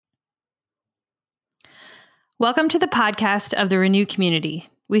Welcome to the podcast of the Renew Community.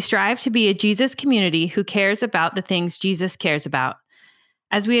 We strive to be a Jesus community who cares about the things Jesus cares about.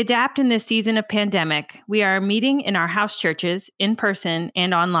 As we adapt in this season of pandemic, we are meeting in our house churches, in person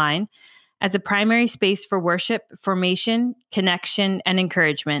and online, as a primary space for worship, formation, connection, and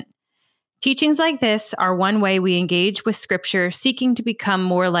encouragement. Teachings like this are one way we engage with Scripture, seeking to become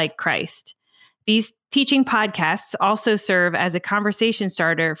more like Christ. These teaching podcasts also serve as a conversation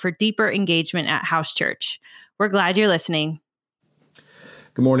starter for deeper engagement at house church. We're glad you're listening.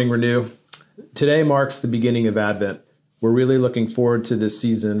 Good morning, Renew. Today marks the beginning of Advent. We're really looking forward to this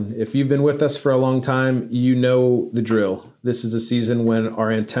season. If you've been with us for a long time, you know the drill. This is a season when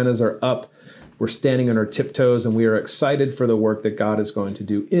our antennas are up, we're standing on our tiptoes, and we are excited for the work that God is going to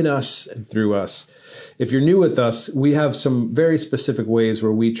do in us and through us. If you're new with us, we have some very specific ways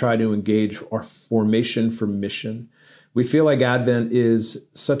where we try to engage our formation for mission. We feel like Advent is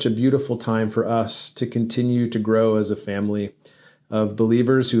such a beautiful time for us to continue to grow as a family of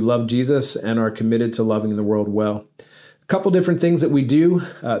believers who love Jesus and are committed to loving the world well. A couple different things that we do.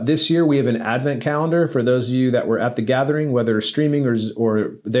 This year, we have an Advent calendar. For those of you that were at the gathering, whether streaming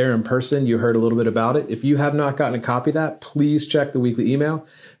or there in person, you heard a little bit about it. If you have not gotten a copy of that, please check the weekly email.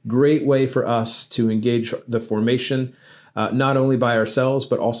 Great way for us to engage the formation, not only by ourselves,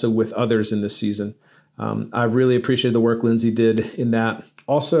 but also with others in this season. I really appreciated the work Lindsay did in that.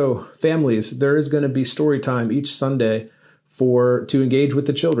 Also, families, there is going to be story time each Sunday to engage with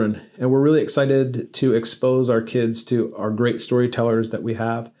the children. And we're really excited to expose our kids to our great storytellers that we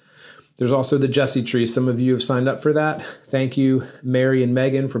have. There's also the Jesse Tree. Some of you have signed up for that. Thank you, Mary and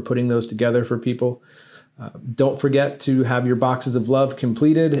Megan, for putting those together for people. Don't forget to have your boxes of love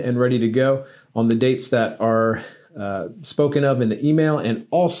completed and ready to go on the dates that are spoken of in the email. And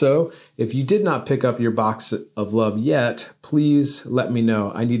also, if you did not pick up your box of love yet, please let me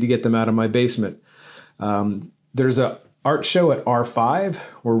know. I need to get them out of my basement. There's a art show at R5.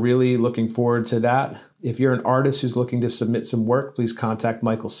 We're really looking forward to that. If you're an artist who's looking to submit some work, please contact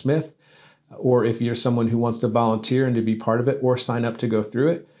Michael Smith. Or if you're someone who wants to volunteer and to be part of it or sign up to go through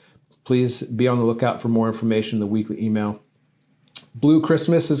it, please be on the lookout for more information in the weekly email. Blue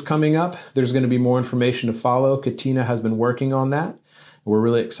Christmas is coming up. There's going to be more information to follow. Katina has been working on that. We're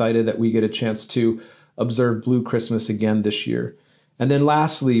really excited that we get a chance to observe Blue Christmas again this year. And then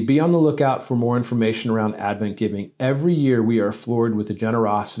lastly, be on the lookout for more information around Advent giving. Every year we are floored with the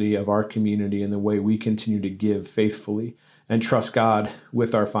generosity of our community and the way we continue to give faithfully and trust God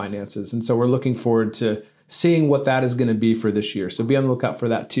with our finances. And so we're looking forward to seeing what that is going to be for this year. So be on the lookout for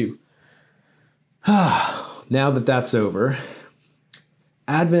that too. Now that that's over,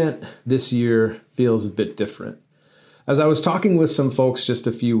 Advent this year feels a bit different. As I was talking with some folks just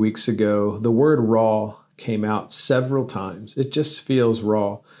a few weeks ago, the word raw came out several times. It just feels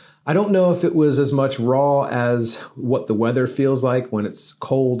raw. I don't know if it was as much raw as what the weather feels like when it's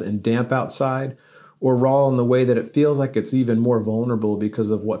cold and damp outside, or raw in the way that it feels like it's even more vulnerable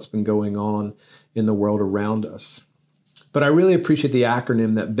because of what's been going on in the world around us. But I really appreciate the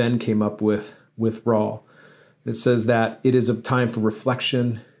acronym that Ben came up with RAW. It says that it is a time for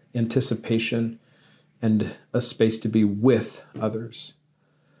reflection, anticipation, and a space to be with others.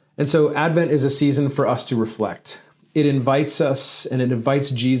 And so Advent is a season for us to reflect. It invites us and it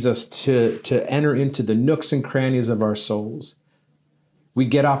invites Jesus to enter into the nooks and crannies of our souls. We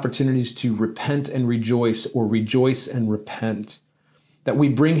get opportunities to repent and rejoice, or rejoice and repent. That we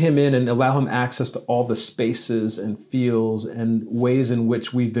bring him in and allow him access to all the spaces and feels and ways in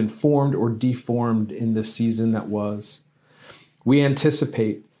which we've been formed or deformed in the season that was. We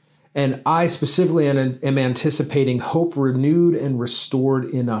anticipate. And I specifically am anticipating hope renewed and restored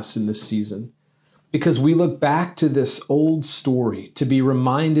in us in this season, because we look back to this old story to be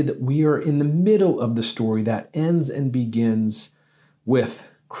reminded that we are in the middle of the story that ends and begins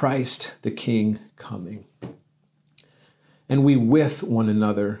with Christ the King coming. And we with one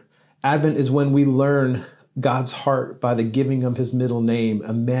another. Advent is when we learn God's heart by the giving of his middle name,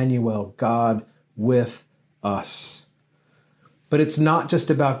 Emmanuel, God with us. But it's not just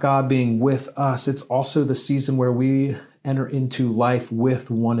about God being with us. It's also the season where we enter into life with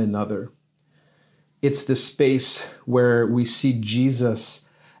one another. It's the space where we see Jesus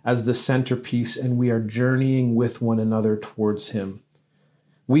as the centerpiece and we are journeying with one another towards him.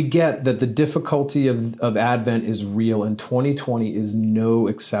 We get that the difficulty of Advent is real, and 2020 is no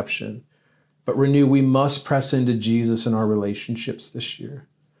exception. But Renew, we must press into Jesus in our relationships this year.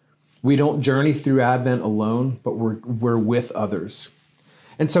 We don't journey through Advent alone, but we're with others.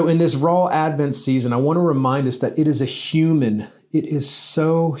 And so in this raw Advent season, I want to remind us that it is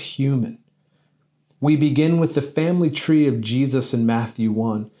so human. We begin with the family tree of Jesus in Matthew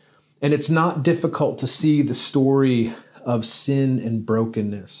 1. And it's not difficult to see the story of sin and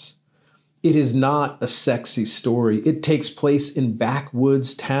brokenness. It is not a sexy story. It takes place in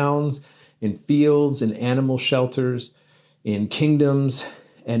backwoods towns, in fields, in animal shelters, in kingdoms,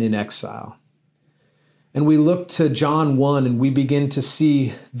 and in exile. And we look to John 1 and we begin to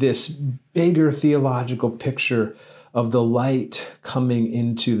see this bigger theological picture of the light coming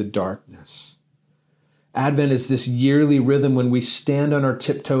into the darkness. Advent is this yearly rhythm when we stand on our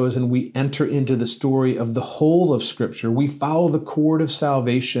tiptoes and we enter into the story of the whole of Scripture. We follow the cord of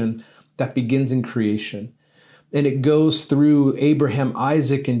salvation that begins in creation. And it goes through Abraham,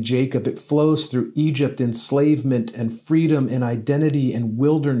 Isaac, and Jacob. It flows through Egypt, enslavement, and freedom, and identity, and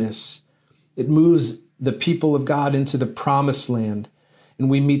wilderness. It moves the people of God into the promised land. And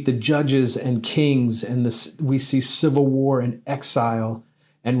we meet the judges and kings, and we see civil war and exile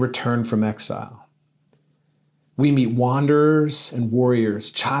and return from exile. We meet wanderers and warriors,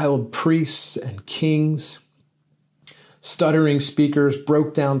 child priests and kings, stuttering speakers,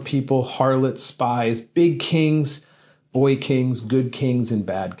 broke down people, harlots, spies, big kings, boy kings, good kings, and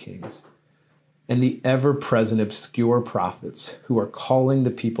bad kings, and the ever-present obscure prophets who are calling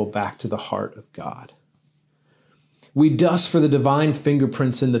the people back to the heart of God. We dust for the divine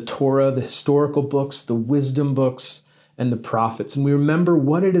fingerprints in the Torah, the historical books, the wisdom books, and the prophets, and we remember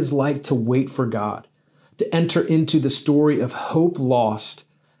what it is like to wait for God, to enter into the story of hope lost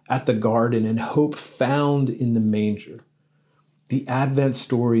at the garden and hope found in the manger. The Advent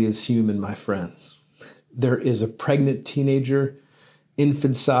story is human, my friends. There is a pregnant teenager,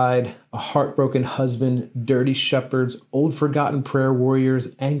 infanticide, a heartbroken husband, dirty shepherds, old forgotten prayer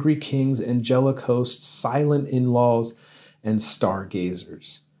warriors, angry kings, angelic hosts, silent in-laws, and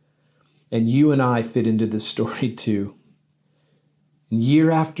stargazers. And you and I fit into this story too. And year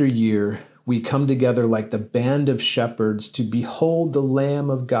after year, we come together like the band of shepherds to behold the Lamb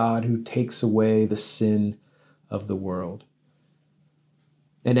of God who takes away the sin of the world.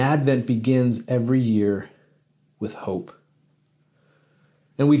 And Advent begins every year with hope.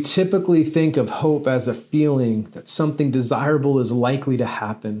 And we typically think of hope as a feeling that something desirable is likely to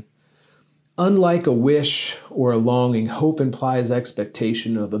happen. Unlike a wish or a longing, hope implies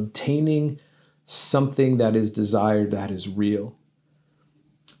expectation of obtaining something that is desired, that is real.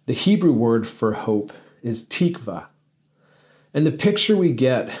 The Hebrew word for hope is tikva. And the picture we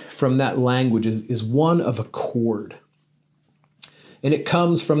get from that language is one of a cord. And it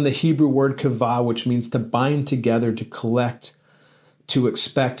comes from the Hebrew word kavah, which means to bind together, to collect, to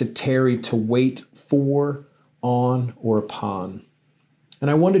expect, to tarry, to wait for, on, or upon. And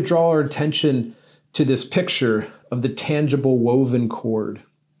I want to draw our attention to this picture of the tangible woven cord,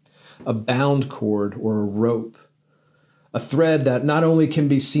 a bound cord or a rope. A thread that not only can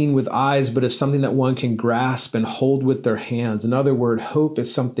be seen with eyes, but is something that one can grasp and hold with their hands. In other words, hope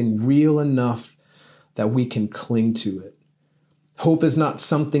is something real enough that we can cling to it. Hope is not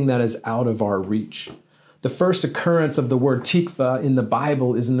something that is out of our reach. The first occurrence of the word tikva in the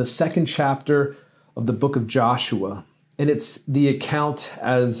Bible is in the 2nd chapter of the book of Joshua. And it's the account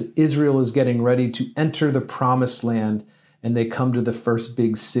as Israel is getting ready to enter the promised land, and they come to the first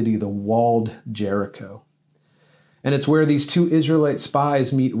big city, the walled Jericho. And it's where these 2 Israelite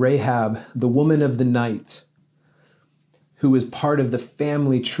spies meet Rahab, the woman of the night, who is part of the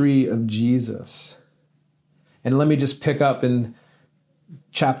family tree of Jesus. And let me just pick up in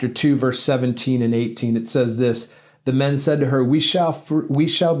chapter 2, verse 17 and 18. It says this, "The men said to her, we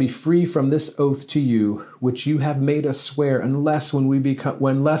shall be free from this oath to you, which you have made us swear, unless when we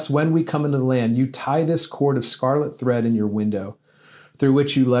come into the land, you tie this cord of scarlet thread in your window, through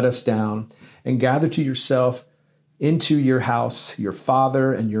which you let us down, and gather to yourself into your house your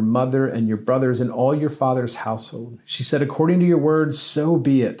father and your mother and your brothers and all your father's household." She said, "According to your words, so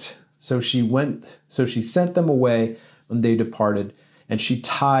be it." So she sent them away, and they departed, and she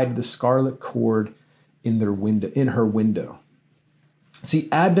tied the scarlet cord in her window. See,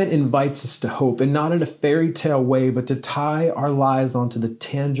 Advent invites us to hope, and not in a fairy tale way, but to tie our lives onto the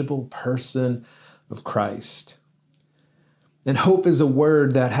tangible person of Christ. And hope is a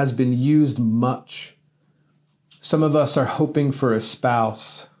word that has been used much. Some of us are hoping for a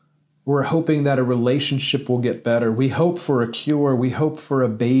spouse. We're hoping that a relationship will get better. We hope for a cure. We hope for a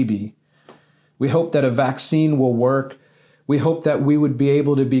baby. We hope that a vaccine will work. We hope that we would be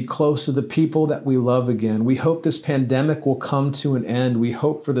able to be close to the people that we love again. We hope this pandemic will come to an end. We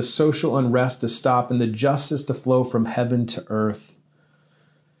hope for the social unrest to stop and the justice to flow from heaven to earth.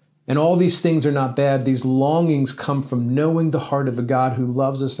 And all these things are not bad. These longings come from knowing the heart of a God who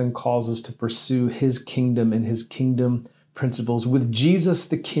loves us and calls us to pursue his kingdom and his kingdom principles, with Jesus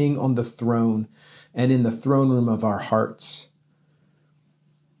the King on the throne and in the throne room of our hearts.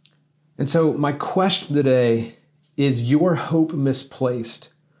 And so my question today is your hope misplaced,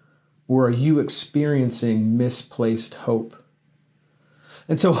 or are you experiencing misplaced hope?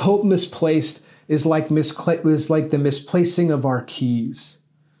 And so hope misplaced is like the misplacing of our keys,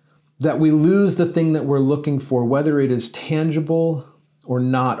 that we lose the thing that we're looking for, whether it is tangible or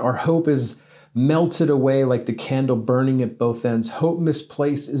not. Our hope is melted away like the candle burning at both ends. Hope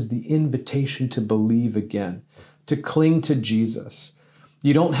misplaced is the invitation to believe again, to cling to Jesus.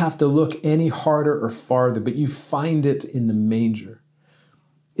 You don't have to look any harder or farther, but you find it in the manger.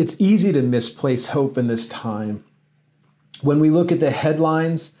 It's easy to misplace hope in this time. When we look at the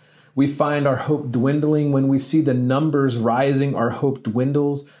headlines, we find our hope dwindling. When we see the numbers rising, our hope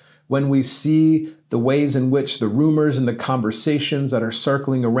dwindles. When we see the ways in which the rumors and the conversations that are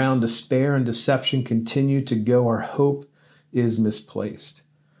circling around despair and deception continue to go, our hope is misplaced.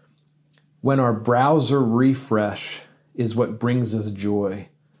 When our browser refresh is what brings us joy,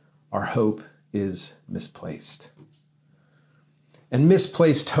 our hope is misplaced. And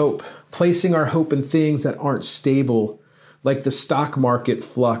misplaced hope, placing our hope in things that aren't stable, like the stock market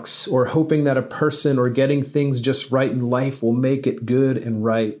flux, or hoping that a person or getting things just right in life will make it good and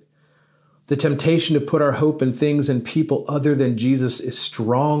right. The temptation to put our hope in things and people other than Jesus is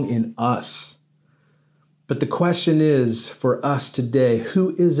strong in us. But the question is, for us today,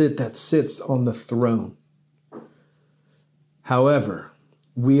 who is it that sits on the throne? However,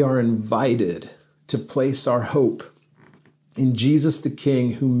 we are invited to place our hope in Jesus the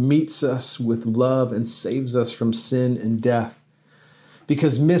King, who meets us with love and saves us from sin and death.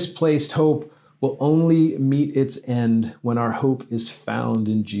 Because misplaced hope will only meet its end when our hope is found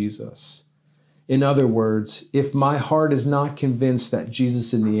in Jesus. In other words, if my heart is not convinced that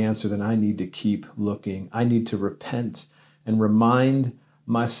Jesus is the answer, then I need to keep looking. I need to repent and remind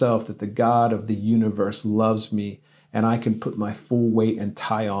myself that the God of the universe loves me, and I can put my full weight and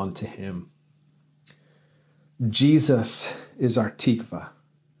tie on to him. Jesus is our tikva.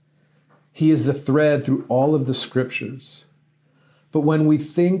 He is the thread through all of the scriptures. But when we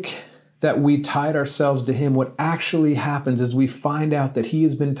think that we tied ourselves to him, what actually happens is we find out that he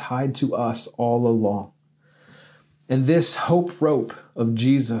has been tied to us all along. And this hope rope of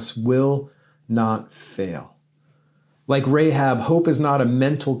Jesus will not fail. Like Rahab, hope is not a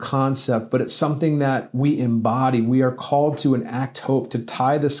mental concept, but it's something that we embody. We are called to enact hope, to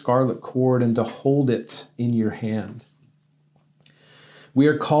tie the scarlet cord and to hold it in your hand. We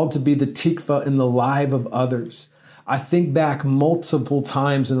are called to be the tikva in the life of others. I think back multiple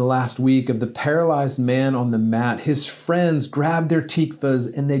times in the last week of the paralyzed man on the mat. His friends grabbed their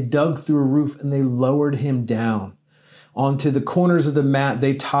tikvas and they dug through a roof and they lowered him down. Onto the corners of the mat,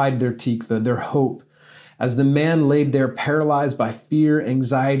 they tied their tikva, their hope. As the man laid there paralyzed by fear,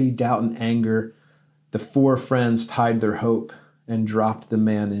 anxiety, doubt, and anger, the four friends tied their hope and dropped the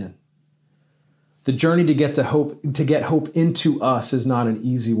man in. The journey to get hope into us is not an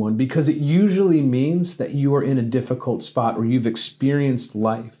easy one, because it usually means that you are in a difficult spot, or you've experienced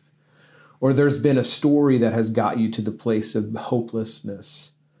life, or there's been a story that has got you to the place of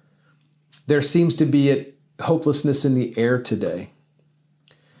hopelessness. There seems to be a hopelessness in the air today,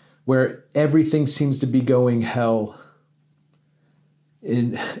 where everything seems to be going hell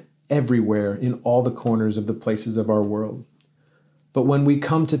everywhere, in all the corners of the places of our world. But when we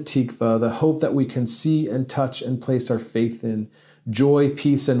come to Tikva, the hope that we can see and touch and place our faith in, joy,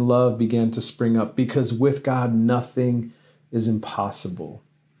 peace, and love began to spring up, because with God, nothing is impossible.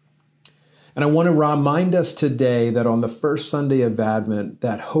 And I want to remind us today that on the first Sunday of Advent,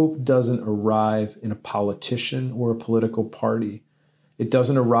 that hope doesn't arrive in a politician or a political party. It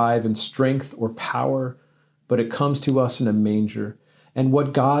doesn't arrive in strength or power, but it comes to us in a manger. And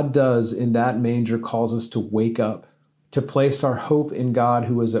what God does in that manger calls us to wake up, to place our hope in God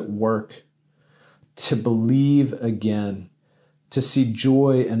who is at work, to believe again, to see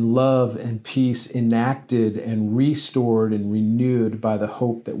joy and love and peace enacted and restored and renewed by the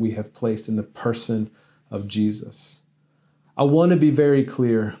hope that we have placed in the person of Jesus. I want to be very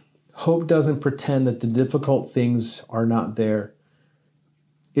clear. Hope doesn't pretend that the difficult things are not there.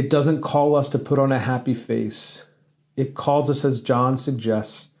 It doesn't call us to put on a happy face. It calls us, as John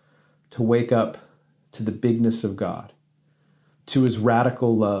suggests, to wake up to the bigness of God, to his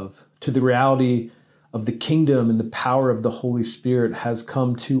radical love, to the reality of the kingdom, and the power of the Holy Spirit has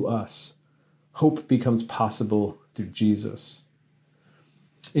come to us. Hope becomes possible through Jesus.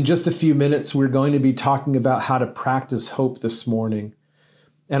 In just a few minutes, we're going to be talking about how to practice hope this morning.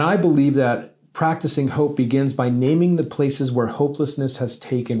 And I believe that practicing hope begins by naming the places where hopelessness has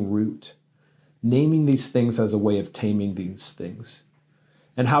taken root. Naming these things as a way of taming these things.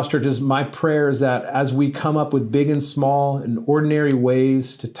 And House Churches, my prayer is that as we come up with big and small and ordinary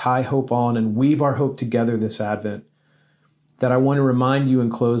ways to tie hope on and weave our hope together this Advent, that I want to remind you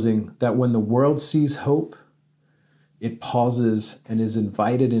in closing that when the world sees hope, it pauses and is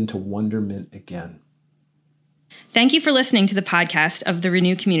invited into wonderment again. Thank you for listening to the podcast of the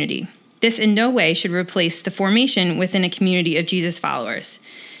Renew Community. This in no way should replace the formation within a community of Jesus followers.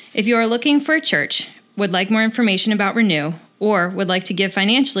 If you are looking for a church, would like more information about Renew, or would like to give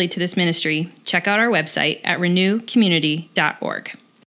financially to this ministry, check out our website at renewcommunity.org.